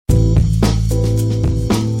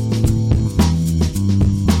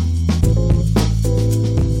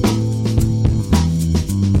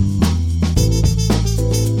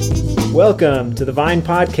Welcome to the Vine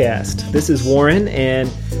Podcast. This is Warren, and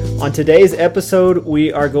on today's episode,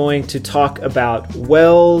 we are going to talk about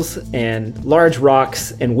wells and large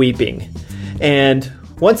rocks and weeping. And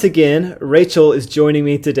once again, Rachel is joining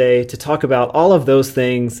me today to talk about all of those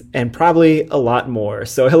things and probably a lot more.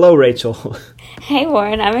 So hello, Rachel. Hey,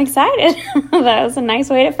 Warren, I'm excited. That was a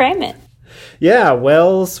nice way to frame it. Yeah,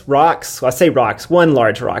 wells, rocks. Well, I say rocks, one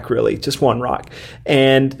large rock, really, just one rock,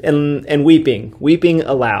 and weeping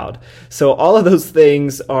aloud. So all of those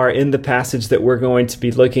things are in the passage that we're going to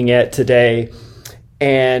be looking at today.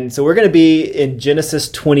 And so we're going to be in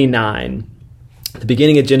Genesis 29, the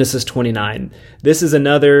beginning of Genesis 29. This is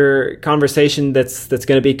another conversation that's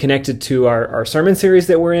going to be connected to our sermon series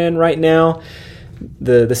that we're in right now.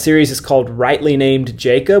 The series is called Rightly Named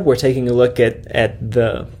Jacob. We're taking a look at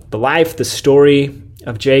the life, the story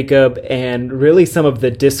of Jacob, and really some of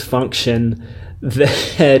the dysfunction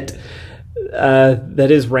that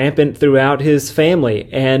is rampant throughout his family.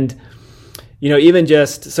 And even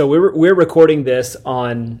just so we're recording this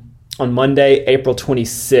on Monday, April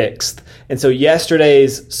 26th, and so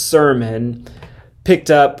yesterday's sermon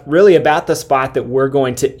picked up really about the spot that we're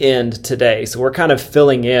going to end today. So we're kind of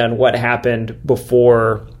filling in what happened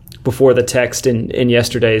before the text in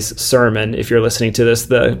yesterday's sermon, if you're listening to this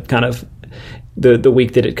the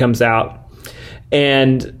week that it comes out.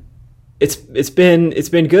 And it's been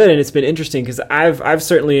good, and it's been interesting because I've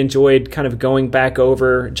certainly enjoyed kind of going back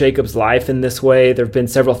over Jacob's life in this way. There have been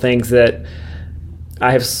several things that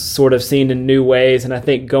I have sort of seen in new ways, and I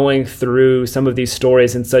think going through some of these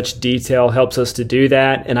stories in such detail helps us to do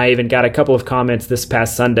that. And I even got a couple of comments this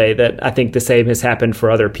past Sunday that I think the same has happened for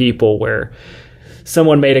other people, where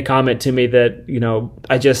someone made a comment to me that,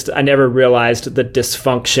 I never realized the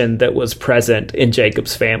dysfunction that was present in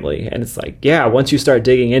Jacob's family. And it's like, yeah, once you start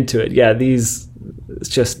digging into it,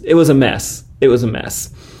 it was a mess. It was a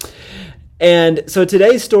mess. And so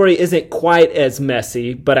today's story isn't quite as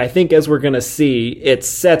messy, but I think as we're going to see, it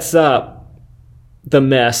sets up the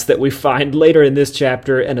mess that we find later in this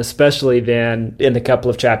chapter, and especially then in the couple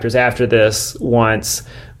of chapters after this, once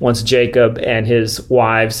Jacob and his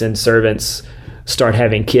wives and servants start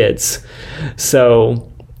having kids.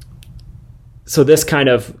 So this kind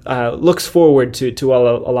of looks forward to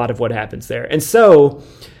a lot of what happens there. And so,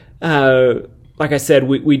 like I said,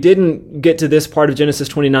 we didn't get to this part of Genesis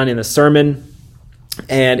 29 in the sermon,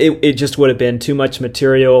 and it just would have been too much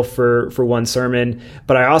material for one sermon.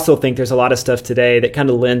 But I also think there's a lot of stuff today that kind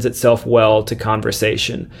of lends itself well to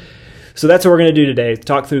conversation. So that's what we're going to do today,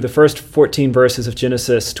 talk through the first 14 verses of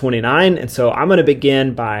Genesis 29. And so I'm going to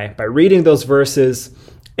begin by reading those verses,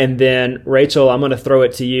 and then, Rachel, I'm going to throw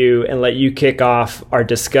it to you and let you kick off our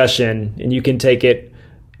discussion, and you can take it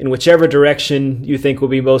in whichever direction you think will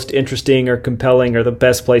be most interesting or compelling or the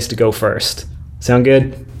best place to go first. Sound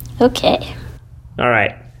good? Okay. All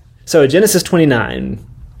right. So Genesis 29.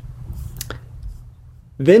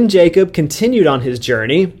 Then Jacob continued on his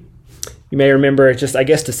journey. You may remember, to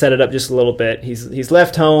set it up just a little bit, he's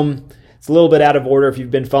left home. It's a little bit out of order if you've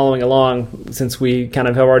been following along, since we kind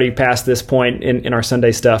of have already passed this point in our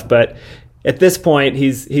Sunday stuff. But at this point,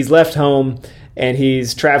 he's left home, and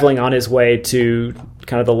he's traveling on his way to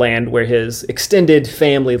kind of the land where his extended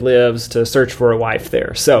family lives to search for a wife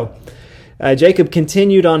there. So Jacob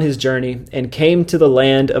continued on his journey and came to the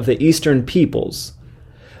land of the eastern peoples.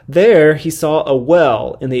 There he saw a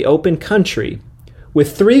well in the open country,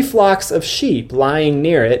 with 3 flocks of sheep lying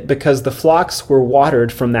near it, because the flocks were watered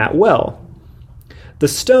from that well. The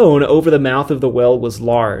stone over the mouth of the well was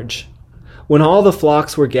large. When all the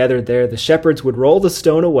flocks were gathered there, the shepherds would roll the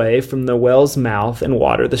stone away from the well's mouth and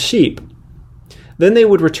water the sheep. Then they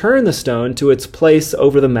would return the stone to its place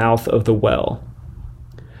over the mouth of the well.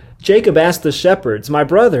 Jacob asked the shepherds, "My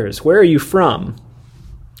brothers, where are you from?"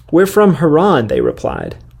 "We're from Haran," they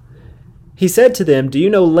replied. He said to them, "Do you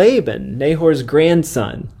know Laban, Nahor's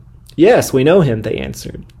grandson?" "Yes, we know him," they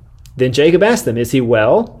answered. Then Jacob asked them, "Is he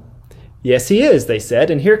well?" "Yes, he is," they said,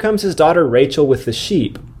 "and here comes his daughter Rachel with the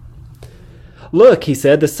sheep." "Look," he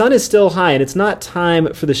said, "the sun is still high, and it's not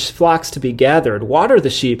time for the flocks to be gathered. Water the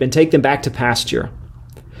sheep and take them back to pasture."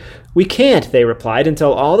 "We can't," they replied,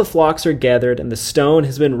 "until all the flocks are gathered and the stone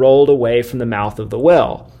has been rolled away from the mouth of the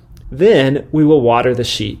well. Then we will water the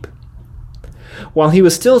sheep." While he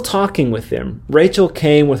was still talking with them, Rachel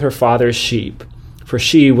came with her father's sheep, for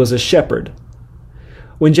she was a shepherd.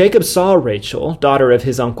 When Jacob saw Rachel, daughter of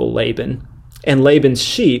his uncle Laban, and Laban's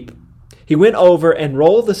sheep, he went over and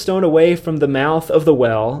rolled the stone away from the mouth of the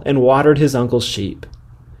well and watered his uncle's sheep.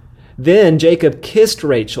 Then Jacob kissed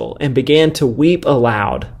Rachel and began to weep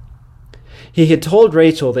aloud. He had told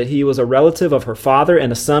Rachel that he was a relative of her father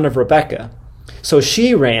and a son of Rebekah. So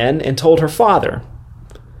she ran and told her father.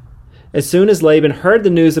 As soon as Laban heard the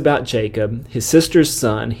news about Jacob, his sister's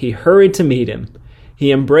son, he hurried to meet him.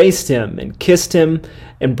 He embraced him and kissed him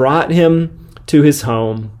and brought him to his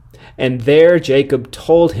home. And there Jacob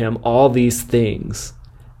told him all these things.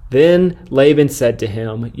 Then Laban said to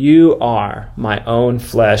him, "You are my own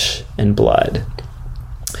flesh and blood."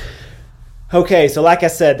 Okay, so like I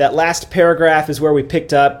said, that last paragraph is where we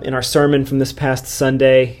picked up in our sermon from this past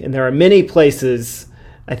Sunday. And there are many places,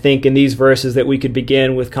 I think, in these verses that we could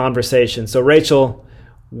begin with conversation. So Rachel,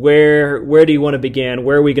 where do you want to begin?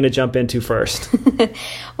 Where are we going to jump into first?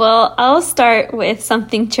 Well, I'll start with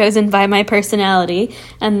something chosen by my personality,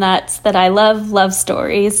 and that's that I love love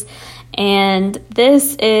stories. And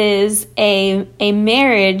this is a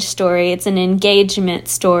marriage story. It's an engagement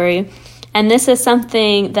story. And this is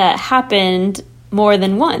something that happened more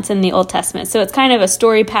than once in the Old Testament. So it's kind of a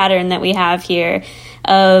story pattern that we have here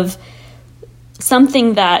of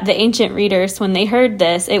something that the ancient readers, when they heard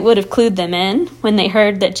this, it would have clued them in when they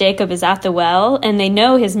heard that Jacob is at the well, and they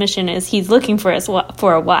know his mission is he's looking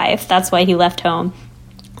for a wife. That's why he left home.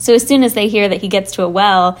 So as soon as they hear that he gets to a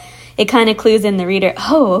well, it kind of clues in the reader,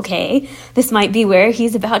 oh, okay, this might be where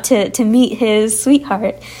he's about to meet his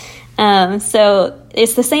sweetheart. So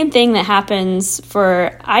it's the same thing that happens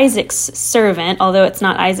for Isaac's servant, although it's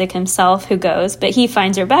not Isaac himself who goes, but he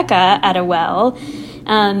finds Rebekah at a well.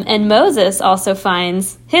 And Moses also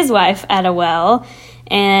finds his wife at a well.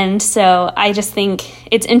 And so I just think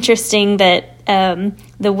it's interesting that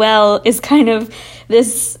the well is kind of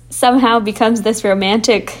this, somehow becomes this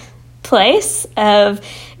romantic place of,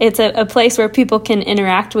 it's a place where people can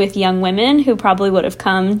interact with young women who probably would have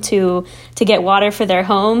come to get water for their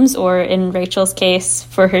homes, or in Rachel's case,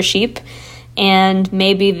 for her sheep, and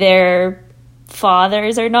maybe their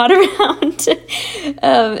fathers are not around.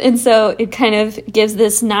 And so it kind of gives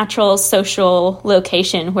this natural social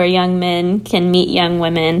location where young men can meet young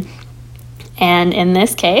women. And in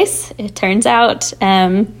this case, it turns out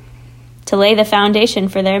to lay the foundation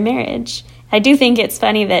for their marriage. I do think it's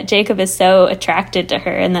funny that Jacob is so attracted to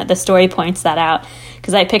her, and that the story points that out,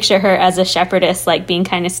 because I picture her as a shepherdess, like being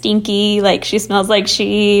kind of stinky, like she smells like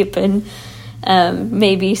sheep, and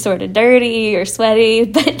maybe sort of dirty or sweaty,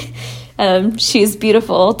 but she's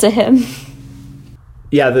beautiful to him.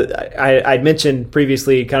 Yeah, I'd mentioned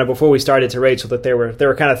previously, kind of before we started, to Rachel, that there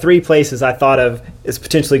were kind of three places I thought of as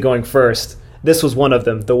potentially going first. This was one of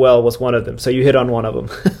them. The well was one of them. So you hit on one of them.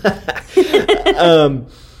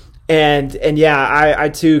 And yeah, I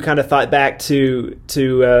too kind of thought back to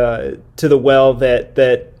the well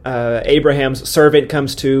that Abraham's servant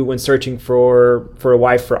comes to when searching for a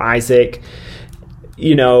wife for Isaac.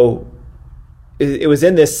 You know, it was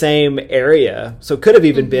in this same area, so it could have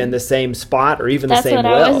even been the same spot, or even the same well.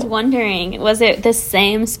 That's what I was wondering. Was it the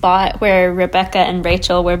same spot where Rebekah and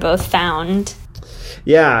Rachel were both found?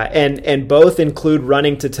 Yeah, and both include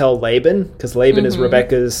running to tell Laban, because Laban is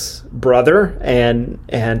Rebekah's brother and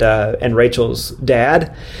Rachel's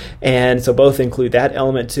dad, and so both include that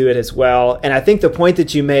element to it as well. And I think the point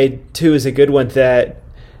that you made too is a good one, that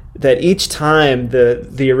each time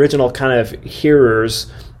the original kind of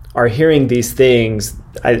hearers are hearing these things,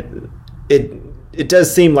 it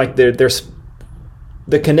does seem like there's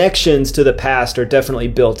the connections to the past are definitely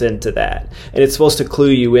built into that. And it's supposed to clue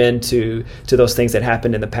you into those things that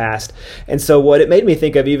happened in the past. And so what it made me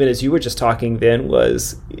think of, even as you were just talking then,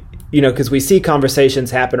 was, you know, because we see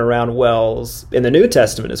conversations happen around wells in the New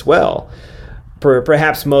Testament as well.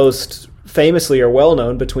 Perhaps most famously or well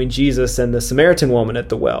known between Jesus and the Samaritan woman at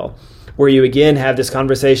the well, where you again have this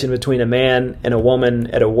conversation between a man and a woman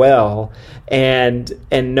at a well, and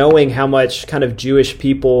knowing how much kind of Jewish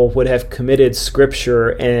people would have committed scripture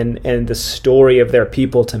and the story of their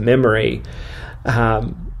people to memory.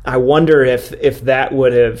 I wonder if that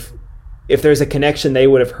would have, if there's a connection they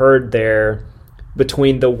would have heard there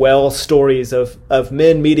between the well stories of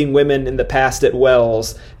men meeting women in the past at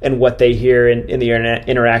wells and what they hear in the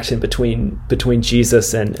interaction between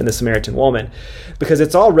Jesus and the Samaritan woman, because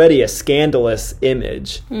it's already a scandalous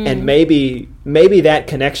image, and maybe that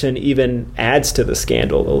connection even adds to the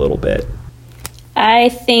scandal a little bit. I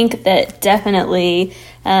think that definitely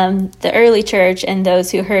the early church and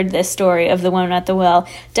those who heard this story of the woman at the well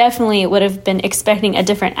definitely would have been expecting a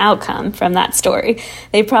different outcome from that story.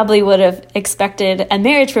 They probably would have expected a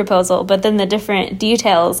marriage proposal, but then the different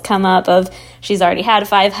details come up of she's already had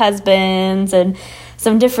 5 husbands, and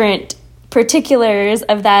some different particulars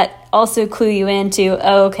of that also clue you into,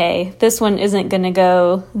 oh, okay, this one isn't going to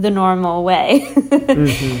go the normal way.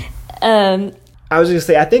 I was going to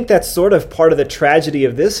say, I think that's sort of part of the tragedy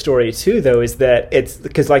of this story too, though, is that it's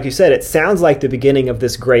because, like you said, it sounds like the beginning of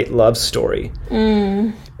this great love story.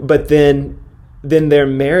 But then their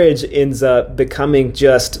marriage ends up becoming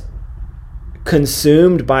just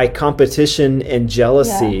consumed by competition and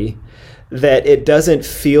jealousy, that it doesn't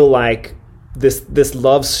feel like this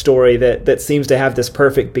love story that seems to have this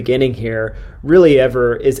perfect beginning here really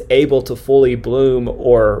ever is able to fully bloom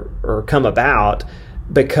or come about,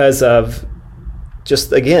 because of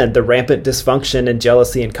just, again, the rampant dysfunction and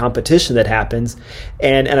jealousy and competition that happens.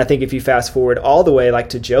 And I think if you fast forward all the way like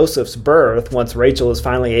to Joseph's birth, once Rachel is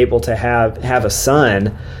finally able to have a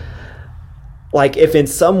son, like if in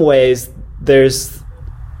some ways there's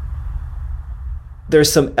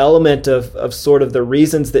some element of sort of the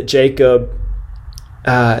reasons that Jacob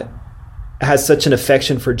has such an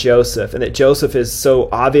affection for Joseph, and that Joseph is so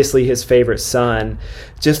obviously his favorite son.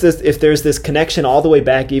 Just as if there's this connection all the way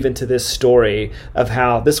back even to this story of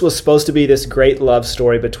how this was supposed to be this great love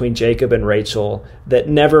story between Jacob and Rachel that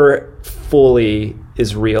never fully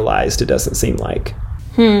is realized, it doesn't seem like.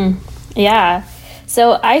 Yeah.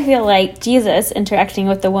 So I feel like Jesus interacting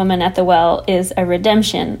with the woman at the well is a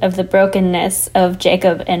redemption of the brokenness of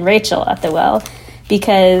Jacob and Rachel at the well,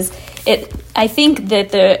 because I think that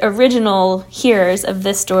the original hearers of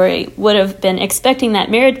this story would have been expecting that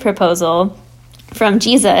marriage proposal from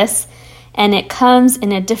Jesus, and it comes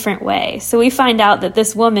in a different way. So we find out that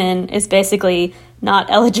this woman is basically not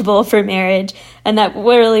eligible for marriage, and that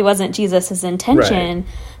really wasn't Jesus' intention. Right.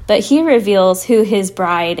 But he reveals who his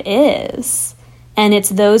bride is, and it's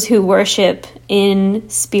those who worship in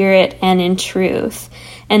spirit and in truth.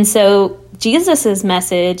 And so Jesus'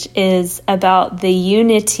 message is about the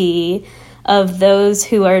unity of those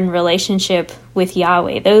who are in relationship with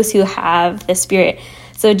Yahweh, those who have the Spirit.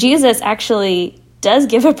 So Jesus actually does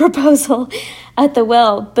give a proposal at the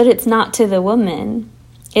well, but it's not to the woman.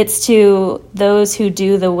 It's to those who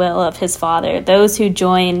do the will of his Father, those who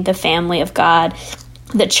join the family of God.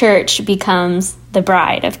 The church becomes the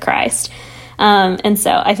bride of Christ. And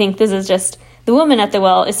so I think this is just, the woman at the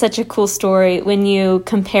well is such a cool story when you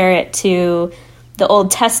compare it to the Old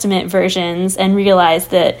Testament versions and realize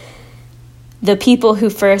that the people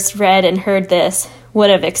who first read and heard this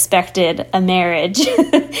would have expected a marriage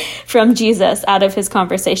from Jesus out of his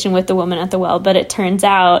conversation with the woman at the well, but it turns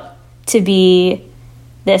out to be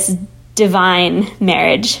this divine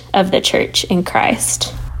marriage of the church in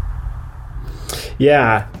Christ.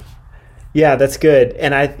 Yeah, that's good.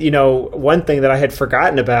 And one thing that I had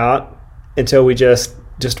forgotten about until we just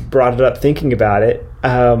brought it up thinking about it,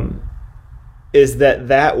 is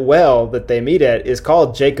that well that they meet at is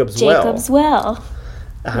called Jacob's Well. Jacob's Well.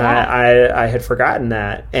 Yeah. I had forgotten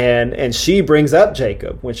that. And she brings up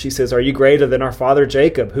Jacob when she says, "Are you greater than our father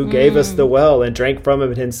Jacob, who gave us the well and drank from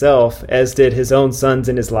it himself, as did his own sons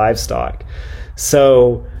and his livestock?"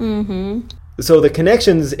 So, so the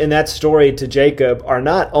connections in that story to Jacob are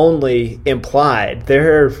not only implied,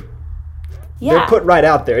 they're put right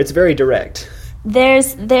out there. It's very direct.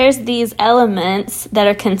 There's these elements that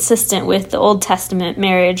are consistent with the Old Testament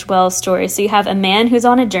marriage well story. So you have a man who's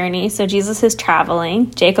on a journey. So Jesus is traveling.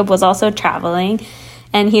 Jacob was also traveling.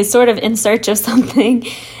 And he's sort of in search of something.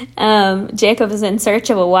 Jacob is in search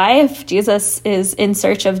of a wife. Jesus is in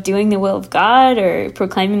search of doing the will of God or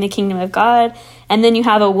proclaiming the kingdom of God. And then you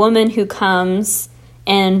have a woman who comes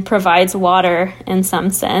and provides water in some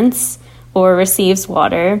sense, or receives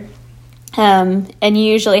water. And you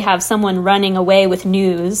usually have someone running away with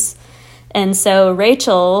news. And so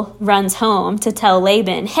Rachel runs home to tell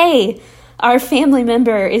Laban, "Hey, our family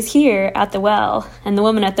member is here at the well." And the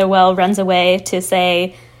woman at the well runs away to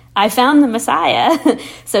say, "I found the Messiah."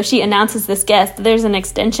 So she announces this guest. There's an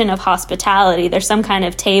extension of hospitality. There's some kind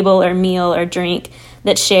of table or meal or drink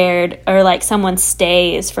that's shared, or like someone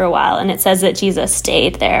stays for a while. And it says that Jesus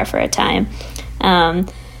stayed there for a time.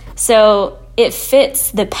 So it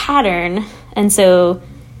fits the pattern, and so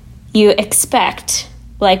you expect,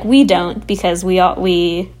 like we don't, because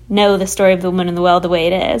we know the story of the woman in the well the way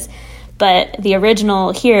it is, but the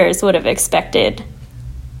original hearers would have expected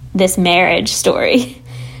this marriage story.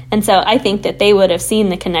 And so I think that they would have seen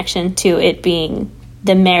the connection to it being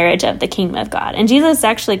the marriage of the kingdom of God. And Jesus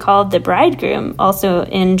actually called the bridegroom also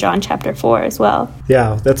in John chapter 4 as well.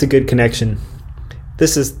 Yeah, that's a good connection.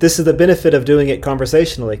 This is the benefit of doing it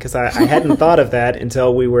conversationally, because I hadn't thought of that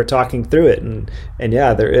until we were talking through it, and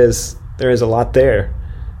yeah, there is a lot there.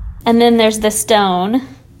 And then there's the stone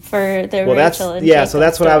for the Rachel and Jacob so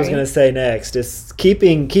that's story. What I was going to say next. Is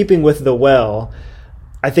keeping with the well.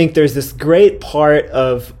 I think there's this great part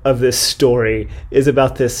of this story is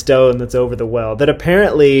about this stone that's over the well that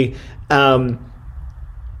apparently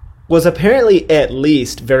was apparently at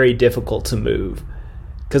least very difficult to move.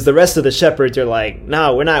 Because the rest of the shepherds are like,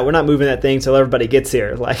 no, we're not moving that thing till everybody gets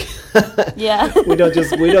here. Like, yeah, we don't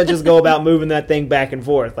just go about moving that thing back and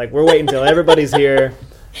forth. Like, we're waiting until everybody's here,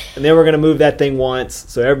 and then we're going to move that thing once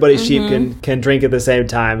so everybody's sheep can drink at the same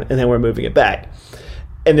time, and then we're moving it back.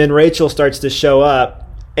 And then Rachel starts to show up,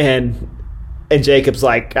 and Jacob's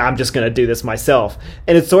like, I'm just going to do this myself.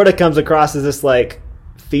 And it sort of comes across as this like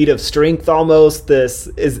feat of strength almost. This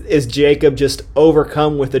is Jacob just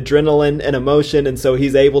overcome with adrenaline and emotion, and so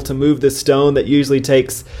he's able to move this stone that usually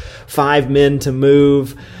takes 5 men to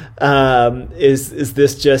move. Is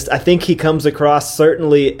this just, I think he comes across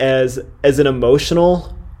certainly as an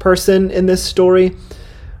emotional person in this story,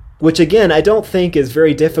 which again I don't think is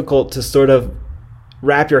very difficult to sort of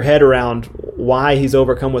wrap your head around why he's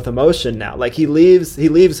overcome with emotion now. Like, he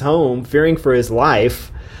leaves home fearing for his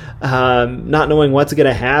life, not knowing what's going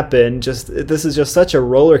to happen. This is just such a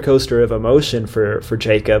roller coaster of emotion for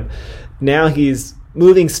Jacob. Now he's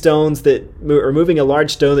moving moving a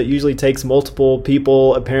large stone that usually takes multiple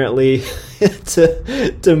people apparently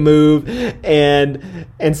to move,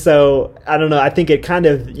 and so I don't know. I think it kind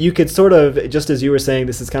of, you could sort of, just as you were saying,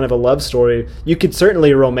 this is kind of a love story. You could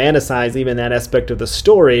certainly romanticize even that aspect of the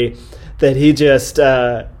story, that he just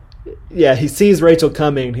he sees Rachel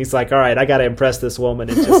coming. He's like, all right, I got to impress this woman,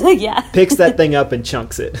 and just picks that thing up and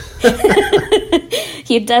chunks it.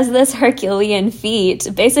 He does this Herculean feat.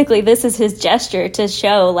 Basically, this is his gesture to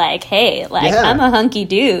show, like, hey, like, I'm a hunky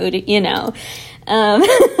dude, you know.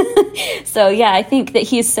 So yeah, I think that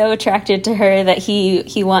he's so attracted to her that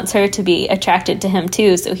he wants her to be attracted to him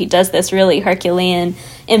too. So he does this really Herculean,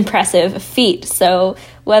 impressive feat. So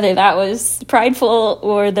whether that was prideful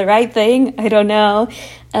or the right thing, I don't know.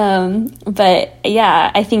 But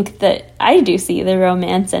yeah, I think that I do see the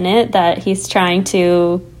romance in it, that he's trying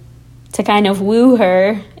to kind of woo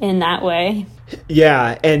her in that way.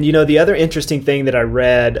 Yeah, and you know, the other interesting thing that I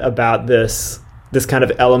read about this kind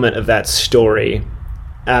of element of that story,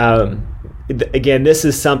 again, this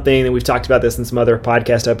is something that we've talked about this in some other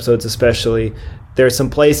podcast episodes especially. There are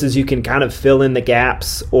some places you can kind of fill in the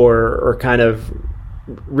gaps or kind of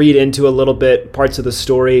read into a little bit parts of the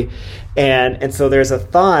story. And so there's a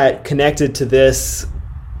thought connected to this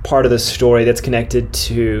part of the story that's connected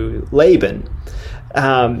to Laban.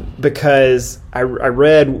 Because I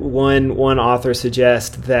read one author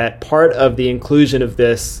suggest that part of the inclusion of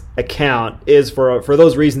this account is for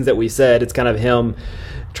those reasons that we said. It's kind of him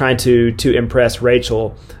trying to impress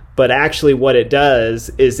Rachel, but actually what it does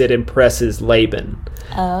is it impresses Laban.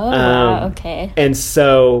 Wow, okay. And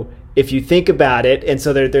so if you think about it, and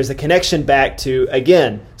so there's a connection back to,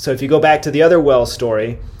 again, so if you go back to the other well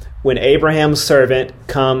story, when Abraham's servant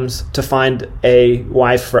comes to find a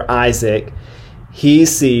wife for Isaac, he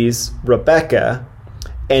sees Rebecca,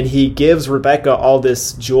 and he gives Rebecca all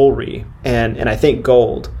this jewelry and I think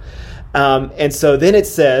gold. And so then it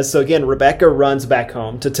says, so again, Rebecca runs back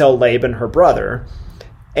home to tell Laban, her brother.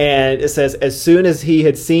 And it says, as soon as he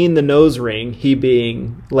had seen the nose ring, he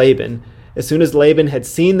being Laban, as soon as Laban had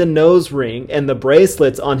seen the nose ring and the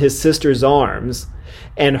bracelets on his sister's arms,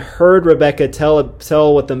 and heard Rebekah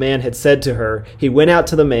tell what the man had said to her, he went out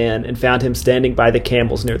to the man and found him standing by the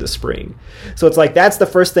camels near the spring. So it's like, that's the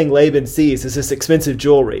first thing Laban sees, is this expensive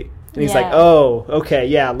jewelry. And he's like, oh, okay,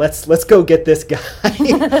 yeah, let's go get this guy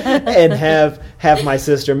and have my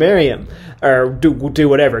sister marry him, or do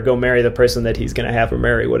whatever, go marry the person that he's going to have her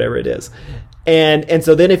marry, whatever it is. And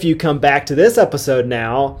so then if you come back to this episode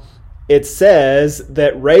now, it says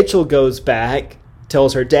that Rachel goes back,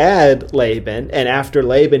 tells her dad Laban, and after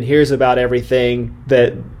Laban hears about everything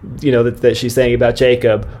that that she's saying about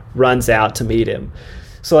Jacob, runs out to meet him.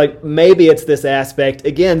 So like, maybe it's this aspect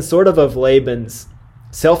again sort of Laban's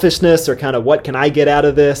selfishness, or kind of, what can I get out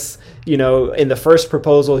of this? In the first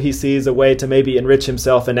proposal he sees a way to maybe enrich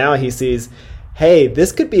himself, and now he sees, hey,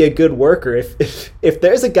 this could be a good worker. If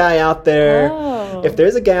there's a guy out there, if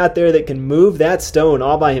there's a guy out there that can move that stone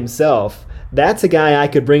all by himself, that's a guy I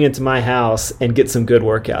could bring into my house and get some good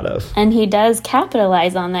work out of. And he does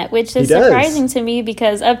capitalize on that, which is surprising to me,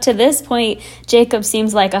 because up to this point, Jacob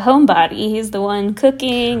seems like a homebody. He's the one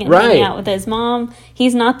cooking and hanging out with his mom.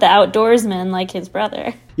 He's not the outdoorsman like his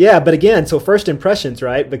brother. Yeah, but again, so first impressions,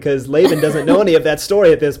 right? Because Laban doesn't know any of that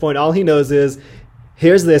story at this point. All he knows is,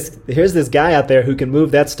 here's this guy out there who can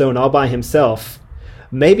move that stone all by himself.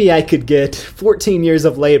 Maybe I could get 14 years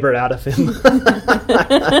of labor out of him.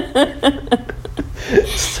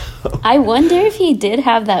 I wonder if he did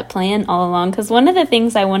have that plan all along, because one of the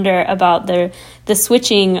things I wonder about the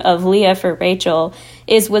switching of Leah for Rachel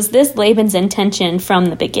was this Laban's intention from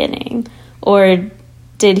the beginning? Or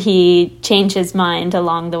did he change his mind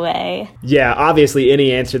along the way? Yeah, obviously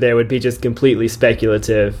any answer there would be just completely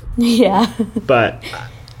speculative. Yeah. But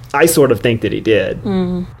I sort of think that he did.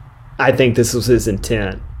 I think this was his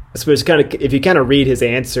intent. I suppose if you kind of read his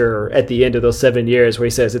answer at the end of those 7 years where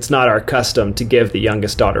he says, it's not our custom to give the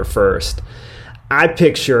youngest daughter first. I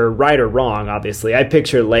picture, right or wrong, obviously, I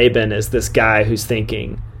picture Laban as this guy who's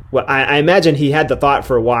thinking, well, I imagine he had the thought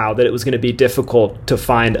for a while that it was going to be difficult to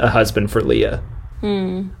find a husband for Leah.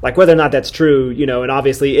 Like whether or not that's true, and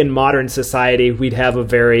obviously in modern society, we'd have a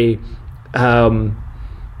very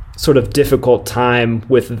sort of difficult time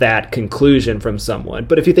with that conclusion from someone.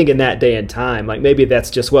 But if you think in that day and time, like maybe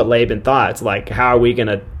that's just what Laban thought. It's like, how are we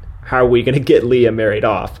gonna get Leah married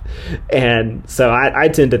off? And so I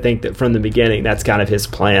tend to think that from the beginning, that's kind of his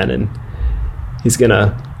plan, and he's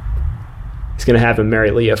gonna have him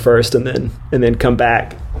marry Leah first, and then come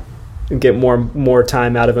back and get more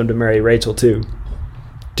time out of him to marry Rachel too.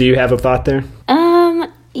 Do you have a thought there?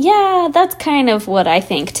 Yeah, that's kind of what I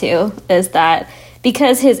think too, is that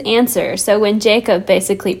because his answer, so when Jacob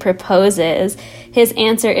basically proposes, his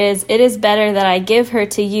answer is, it is better that I give her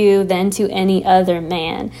to you than to any other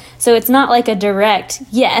man. So it's not like a direct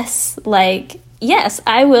yes, like, yes,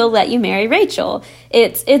 I will let you marry Rachel.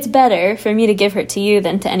 It's better for me to give her to you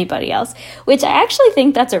than to anybody else, which I actually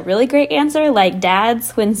think that's a really great answer. Like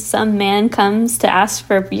dads, when some man comes to ask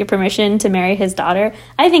for your permission to marry his daughter,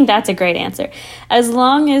 I think that's a great answer. As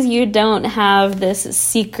long as you don't have this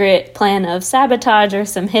secret plan of sabotage or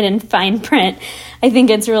some hidden fine print, I think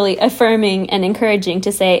it's really affirming and encouraging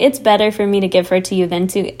to say, it's better for me to give her to you than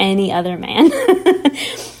to any other man.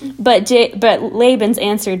 But Laban's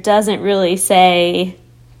answer doesn't really say,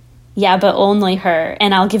 yeah, but only her,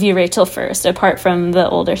 and I'll give you Rachel first, apart from the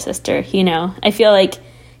older sister, I feel like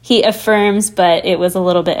he affirms, but it was a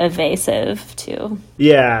little bit evasive, too.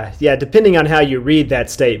 Yeah, depending on how you read that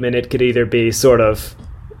statement, it could either be sort of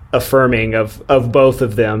affirming of both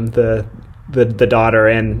of them, the daughter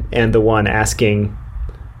and the one asking.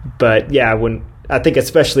 But yeah, I think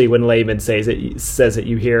especially when Laban says it,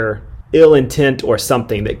 you hear ill intent or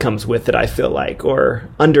something that comes with it, I feel like, or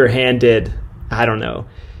underhanded, I don't know.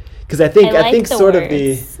 Because I think sort of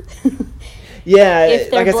the yeah, if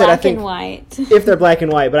they're like I said, I think and white. If they're black and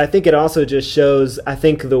white, but I think it also just shows, I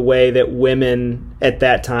think, the way that women at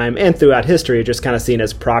that time and throughout history are just kind of seen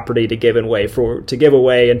as property to give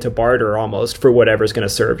away and to barter almost for whatever's going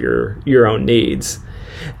to serve your own needs.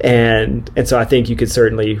 And so I think you could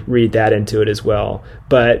certainly read that into it as well.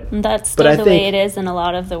 But that's still the way it is in a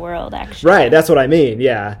lot of the world, actually. Right, that's what I mean,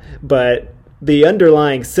 yeah. But the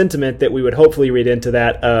underlying sentiment that we would hopefully read into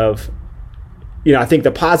that of, I think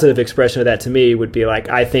the positive expression of that to me would be like,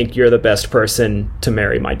 I think you're the best person to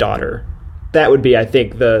marry my daughter. That would be, I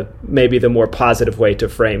think, maybe the more positive way to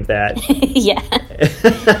frame that. Yeah.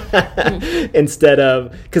 Instead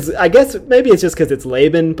of, because I guess maybe it's just because it's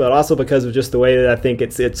Laban, but also because of just the way that I think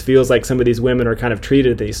it feels like some of these women are kind of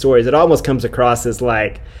treated in these stories. It almost comes across as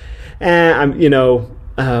like, I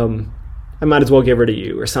might as well give her to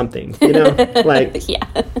you or something, like, yeah.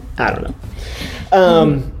 I don't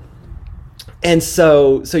know. And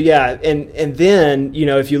so yeah. And then,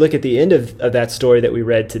 if you look at the end of that story that we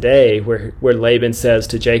read today, where Laban says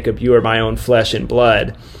to Jacob, you are my own flesh and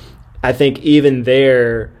blood. I think even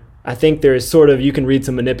there, there's sort of, you can read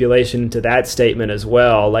some manipulation to that statement as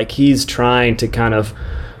well. Like he's trying to kind of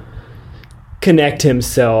connect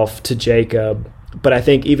himself to Jacob. But I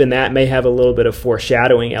think even that may have a little bit of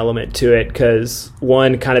foreshadowing element to it, because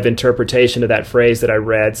one kind of interpretation of that phrase that I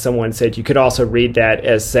read, someone said you could also read that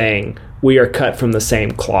as saying, we are cut from the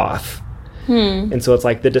same cloth. And so it's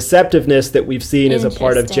like the deceptiveness that we've seen as a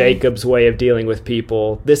part of Jacob's way of dealing with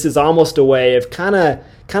people. This is almost a way of kind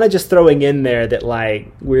of just throwing in there that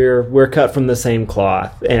like we're cut from the same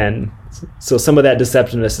cloth. And so some of that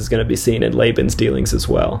deceptiveness is going to be seen in Laban's dealings as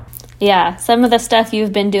well. Yeah, some of the stuff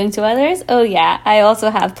you've been doing to others, oh yeah, I also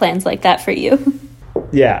have plans like that for you.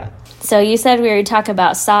 Yeah. So you said we were talking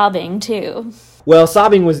about sobbing too. Well,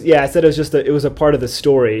 sobbing was, I said it was a part of the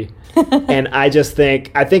story. And I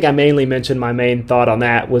think I mainly mentioned my main thought on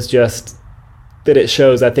that was just that it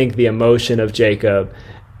shows, I think, the emotion of Jacob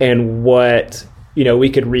and what, we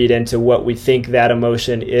could read into what we think that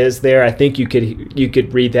emotion is there. I think you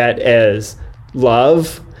could read that as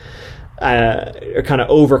love, or kind of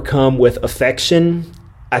overcome with affection.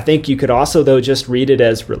 I think you could also, though, just read it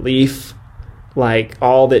as relief, like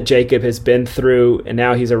all that Jacob has been through, and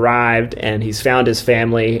now he's arrived and he's found his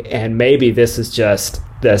family, and maybe this is just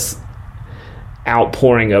this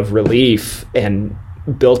outpouring of relief and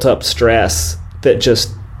built up stress that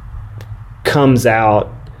just comes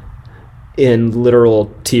out in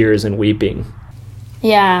literal tears and weeping.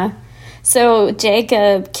 Yeah. So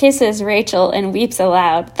Jacob kisses Rachel and weeps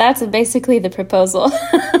aloud. That's basically the proposal.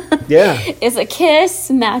 Yeah. Is a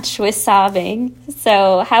kiss matched with sobbing.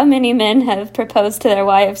 So how many men have proposed to their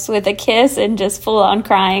wives with a kiss and just full on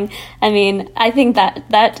crying? I mean, I think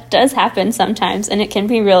that does happen sometimes, and it can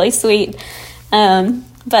be really sweet.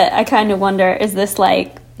 But I kind of wonder, is this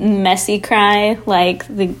like messy cry, like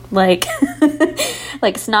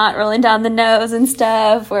like snot rolling down the nose and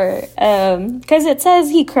stuff, or because it says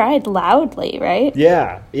he cried loudly, right?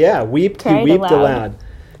 Yeah, he wept aloud.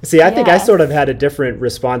 See, I think I sort of had a different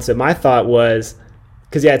response. And my thought was,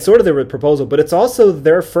 because it's sort of the proposal, but it's also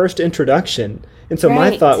their first introduction. And so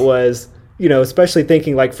my thought was, especially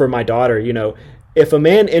thinking like for my daughter, if a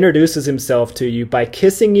man introduces himself to you by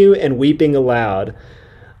kissing you and weeping aloud,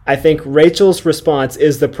 I think Rachel's response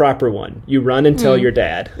is the proper one. You run and tell your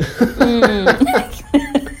dad.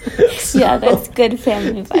 Yeah, that's good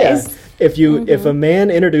family advice. Yeah. If a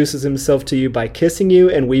man introduces himself to you by kissing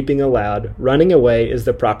you and weeping aloud, running away is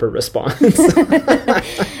the proper response.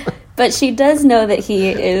 But she does know that he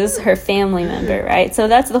is her family member, right? So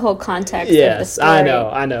that's the whole context of the story.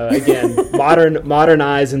 Yes, I know. Again, modern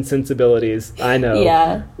eyes and sensibilities. I know.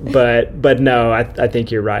 Yeah. But no, I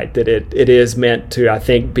think you're right that it is meant to, I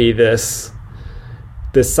think, be this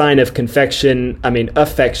sign of affection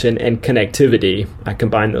and connectivity. I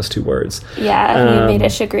combine those two words. Yeah, you made a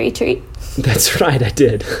sugary treat. That's right, I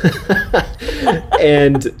did.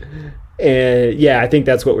 and I think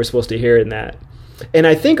that's what we're supposed to hear in that. And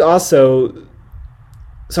I think also,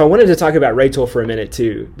 so I wanted to talk about Rachel for a minute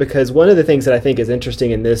too, because one of the things that I think is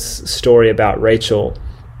interesting in this story about Rachel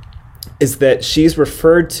is that she's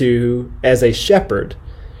referred to as a shepherd.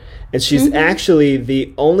 And she's actually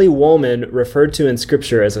the only woman referred to in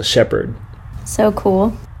Scripture as a shepherd. So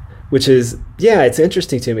cool. Which is, it's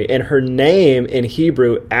interesting to me. And her name in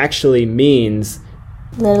Hebrew actually means...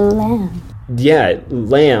 little lamb. Yeah,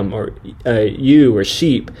 lamb or ewe or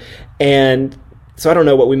sheep. And so I don't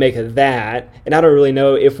know what we make of that. And I don't really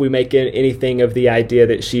know if we make anything of the idea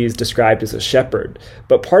that she's described as a shepherd.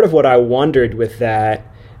 But part of what I wondered with that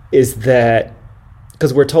is that,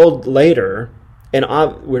 because we're told later... And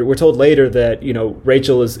we're told later that,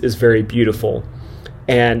 Rachel is very beautiful.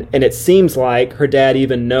 And it seems like her dad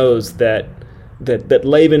even knows that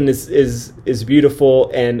Laban is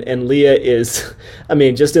beautiful and Leah is,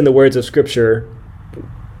 just in the words of Scripture,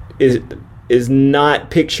 is not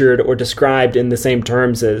pictured or described in the same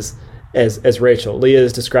terms as Rachel. Leah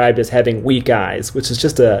is described as having weak eyes, which is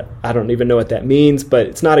just I don't even know what that means, but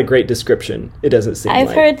it's not a great description. It doesn't seem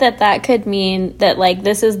I've heard that could mean that, like,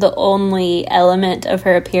 this is the only element of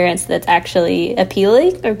her appearance that's actually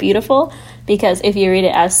appealing or beautiful, because if you read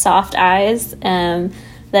it as soft eyes,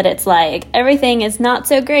 that it's like, everything is not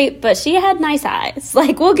so great, but she had nice eyes.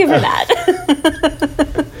 Like, we'll give her that.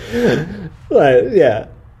 Well, yeah.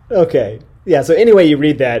 Okay. Yeah, so anyway you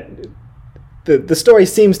read that, the story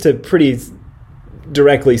seems to pretty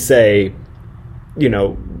directly say,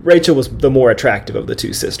 Rachel was the more attractive of the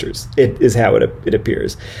two sisters. It is how it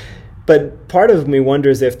appears. But part of me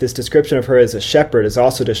wonders if this description of her as a shepherd is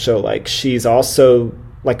also to show, like, she's also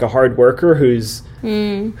like a hard worker who's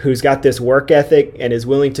got this work ethic and is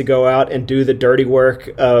willing to go out and do the dirty work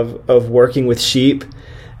of working with sheep.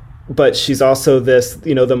 But she's also this,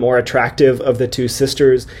 the more attractive of the two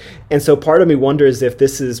sisters. And so part of me wonders if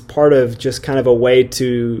this is part of just kind of a way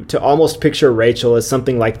to almost picture Rachel as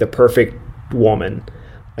something like the perfect woman.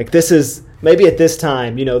 Like, this is, maybe at this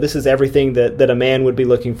time, this is everything that a man would be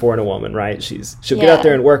looking for in a woman, right? She'll get out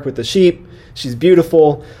there and work with the sheep. She's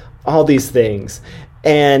beautiful, all these things.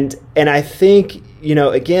 And I think,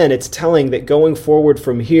 again, it's telling that going forward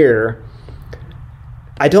from here,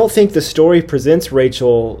 I don't think the story presents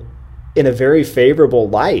Rachel in a very favorable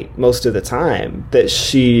light most of the time. That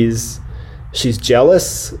she's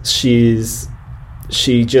jealous.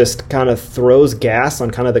 She just kind of throws gas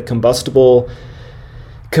on kind of the combustible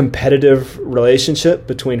competitive relationship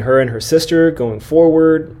between her and her sister going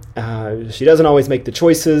forward. She doesn't always make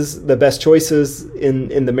the best choices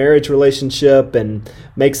in the marriage relationship, and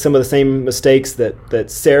makes some of the same mistakes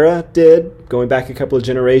that Sarah did going back a couple of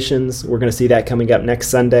generations. We're going to see that coming up next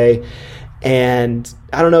Sunday. And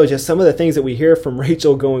I don't know, just some of the things that we hear from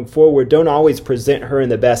Rachel going forward don't always present her in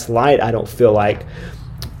the best light, I don't feel like,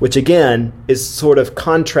 which again is sort of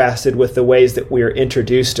contrasted with the ways that we are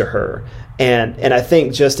introduced to her. And I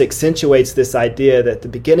think just accentuates this idea that the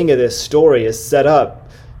beginning of this story is set up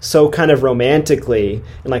so kind of romantically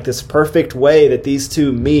in like this perfect way that these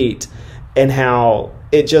two meet, and how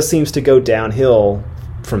it just seems to go downhill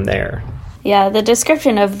from there. Yeah, the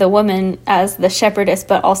description of the woman as the shepherdess,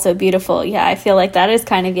 but also beautiful. Yeah, I feel like that is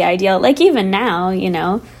kind of the ideal. Like even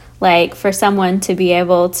now, like for someone to be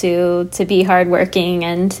able to be hardworking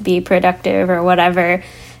and to be productive or whatever,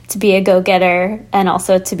 to be a go-getter and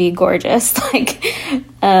also to be gorgeous. Like,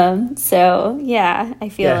 so yeah, I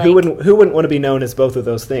feel like who wouldn't want to be known as both of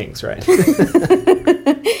those things, right?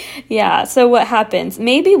 Yeah. So what happens?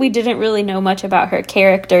 Maybe we didn't really know much about her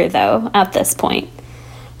character though at this point.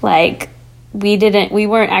 Like we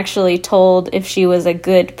weren't actually told if she was a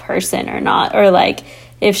good person or not, or like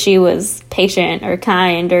if she was patient or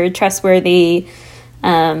kind or trustworthy.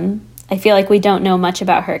 I feel like we don't know much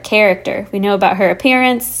about her character. We know about her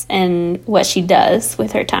appearance and what she does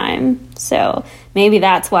with her time. So maybe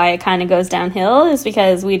that's why it kind of goes downhill, is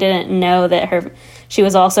because we didn't know that she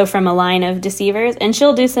was also from a line of deceivers, and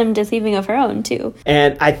she'll do some deceiving of her own too.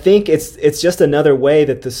 And I think it's just another way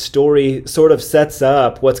that the story sort of sets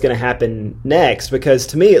up what's going to happen next, because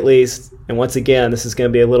to me at least, and once again, this is going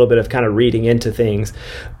to be a little bit of kind of reading into things,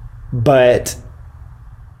 but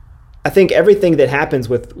I think everything that happens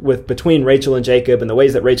with between Rachel and Jacob and the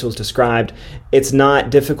ways that Rachel's described, it's not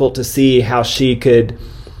difficult to see how she could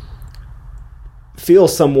feel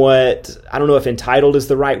somewhat, I don't know if entitled is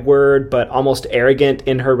the right word, but almost arrogant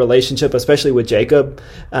in her relationship, especially with Jacob.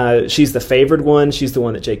 She's the favored one. She's the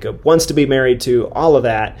one that Jacob wants to be married to, all of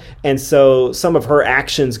that. And so some of her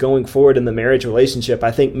actions going forward in the marriage relationship, I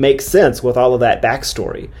think, makes sense with all of that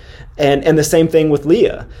backstory. And the same thing with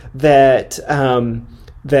Leah, that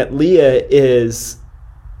Leah is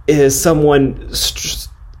someone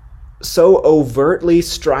so overtly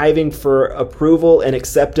striving for approval and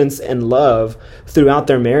acceptance and love throughout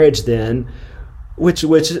their marriage then, which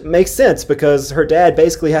makes sense because her dad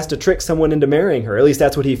basically has to trick someone into marrying her. At least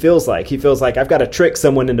that's what he feels like. He feels like, I've got to trick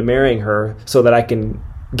someone into marrying her so that I can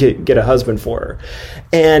get a husband for her.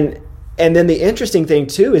 And then the interesting thing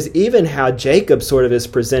too is even how Jacob sort of is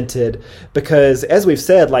presented, because as we've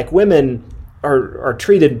said, like women are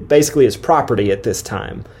treated basically as property at this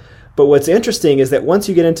time. But what's interesting is that once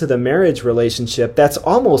you get into the marriage relationship, that's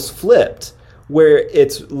almost flipped, where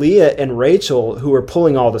it's Leah and Rachel who are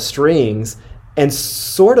pulling all the strings and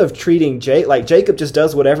sort of treating like Jacob just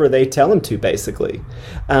does whatever they tell him to, basically.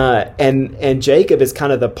 And Jacob is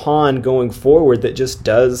kind of the pawn going forward that just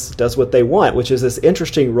does what they want, which is this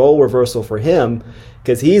interesting role reversal for him,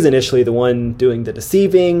 because he's initially the one doing the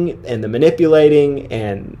deceiving and the manipulating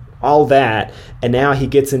and all that, and now he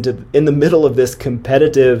gets in the middle of this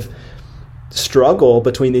competitive struggle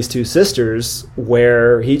between these two sisters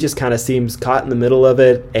where he just kind of seems caught in the middle of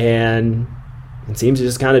it and seems to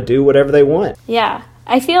just kind of do whatever they want. Yeah,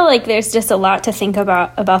 I feel like there's just a lot to think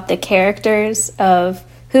about the characters of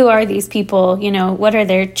who are these people, what are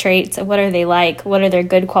their traits, what are they like, what are their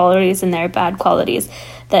good qualities and their bad qualities.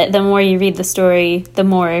 That the more you read the story, the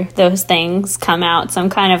more those things come out. So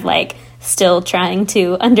I'm kind of like still trying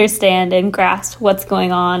to understand and grasp what's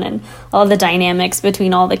going on and all the dynamics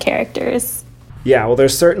between all the characters. Yeah, well,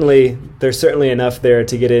 there's certainly enough there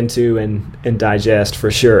to get into and digest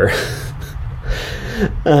for sure.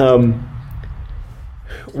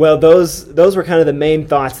 Well, those were kind of the main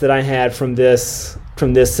thoughts that I had from this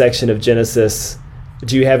section of Genesis.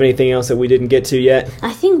 Do you have anything else that we didn't get to yet?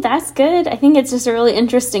 I think that's good. I think it's just a really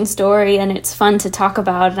interesting story and it's fun to talk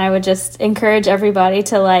about. And I would just encourage everybody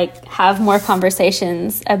to have more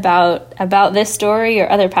conversations about this story or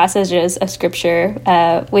other passages of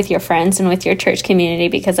scripture with your friends and with your church community,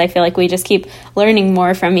 because I feel like we just keep learning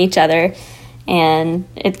more from each other and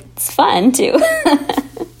it's fun too.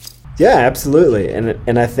 Yeah, absolutely.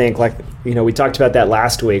 And I think we talked about that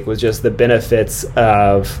last week, was just the benefits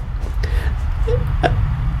of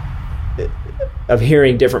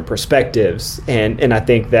hearing different perspectives, and I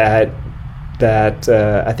think that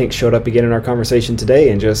I think showed up again in our conversation today,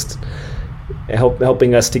 and just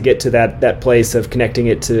helping us to get to that place of connecting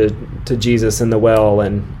it to Jesus and the well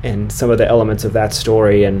and some of the elements of that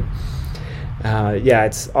story. And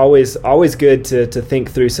it's always good to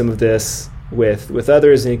think through some of this with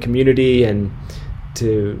others in community and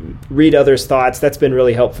to read others' thoughts. That's been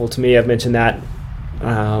really helpful to me. I've mentioned that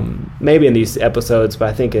maybe in these episodes, but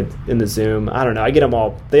I think in the Zoom, I don't know, I get them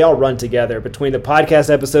all, they all run together between the podcast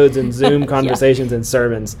episodes and Zoom conversations and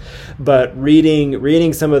sermons. But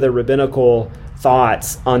reading some of the rabbinical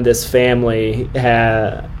thoughts on this family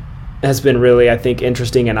has been really, I think,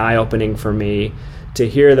 interesting and eye-opening for me to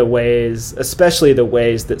hear the ways, especially the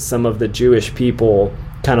ways that some of the Jewish people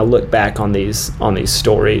kind of look back on these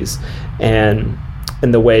stories and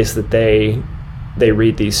the ways that they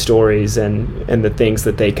read these stories and the things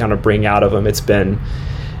that they kind of bring out of them.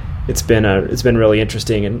 it's been really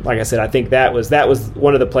interesting. And like I said, I think that was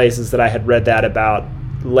one of the places that I had read that about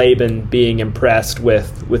Laban being impressed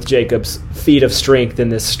with Jacob's feat of strength in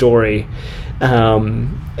this story,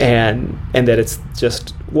 and that it's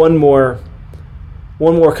just one more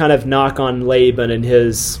kind of knock on Laban and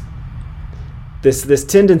his this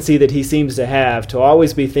tendency that he seems to have to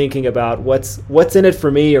always be thinking about what's in it for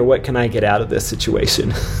me, or what can I get out of this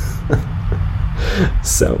situation.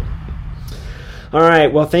 So, all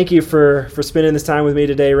right. Well, thank you for spending this time with me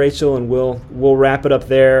today, Rachel, and we'll wrap it up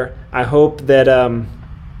there. I hope that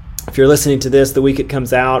if you're listening to this the week it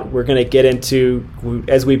comes out, we're going to get into,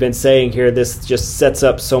 as we've been saying here, this just sets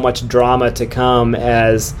up so much drama to come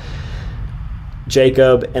as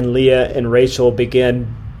Jacob and Leah and Rachel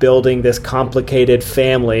begin building this complicated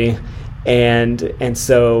family, and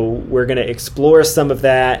so we're going to explore some of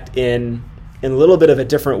that in a little bit of a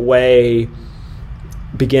different way,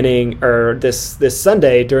 beginning this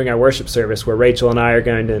Sunday during our worship service, where Rachel and I are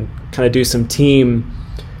going to kind of do some team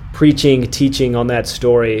teaching on that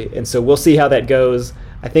story. And so we'll see how that goes.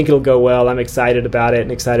 I think it'll go well. I'm excited about it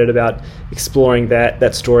and excited about exploring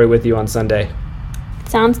that story with you on Sunday.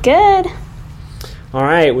 Sounds good. All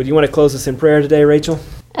right. Would you want to close us in prayer today, Rachel?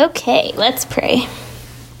 Okay, let's pray.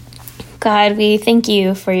 God, we thank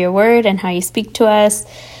you for your word and how you speak to us,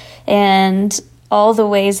 and all the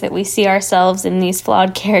ways that we see ourselves in these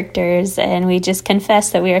flawed characters, and we just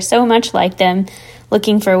confess that we are so much like them,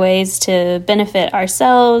 looking for ways to benefit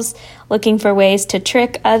ourselves, looking for ways to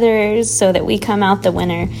trick others so that we come out the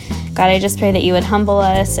winner. God, I just pray that you would humble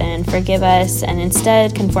us and forgive us, and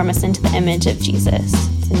instead conform us into the image of Jesus.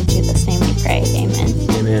 In Jesus' name we pray. Amen.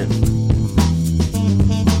 Amen.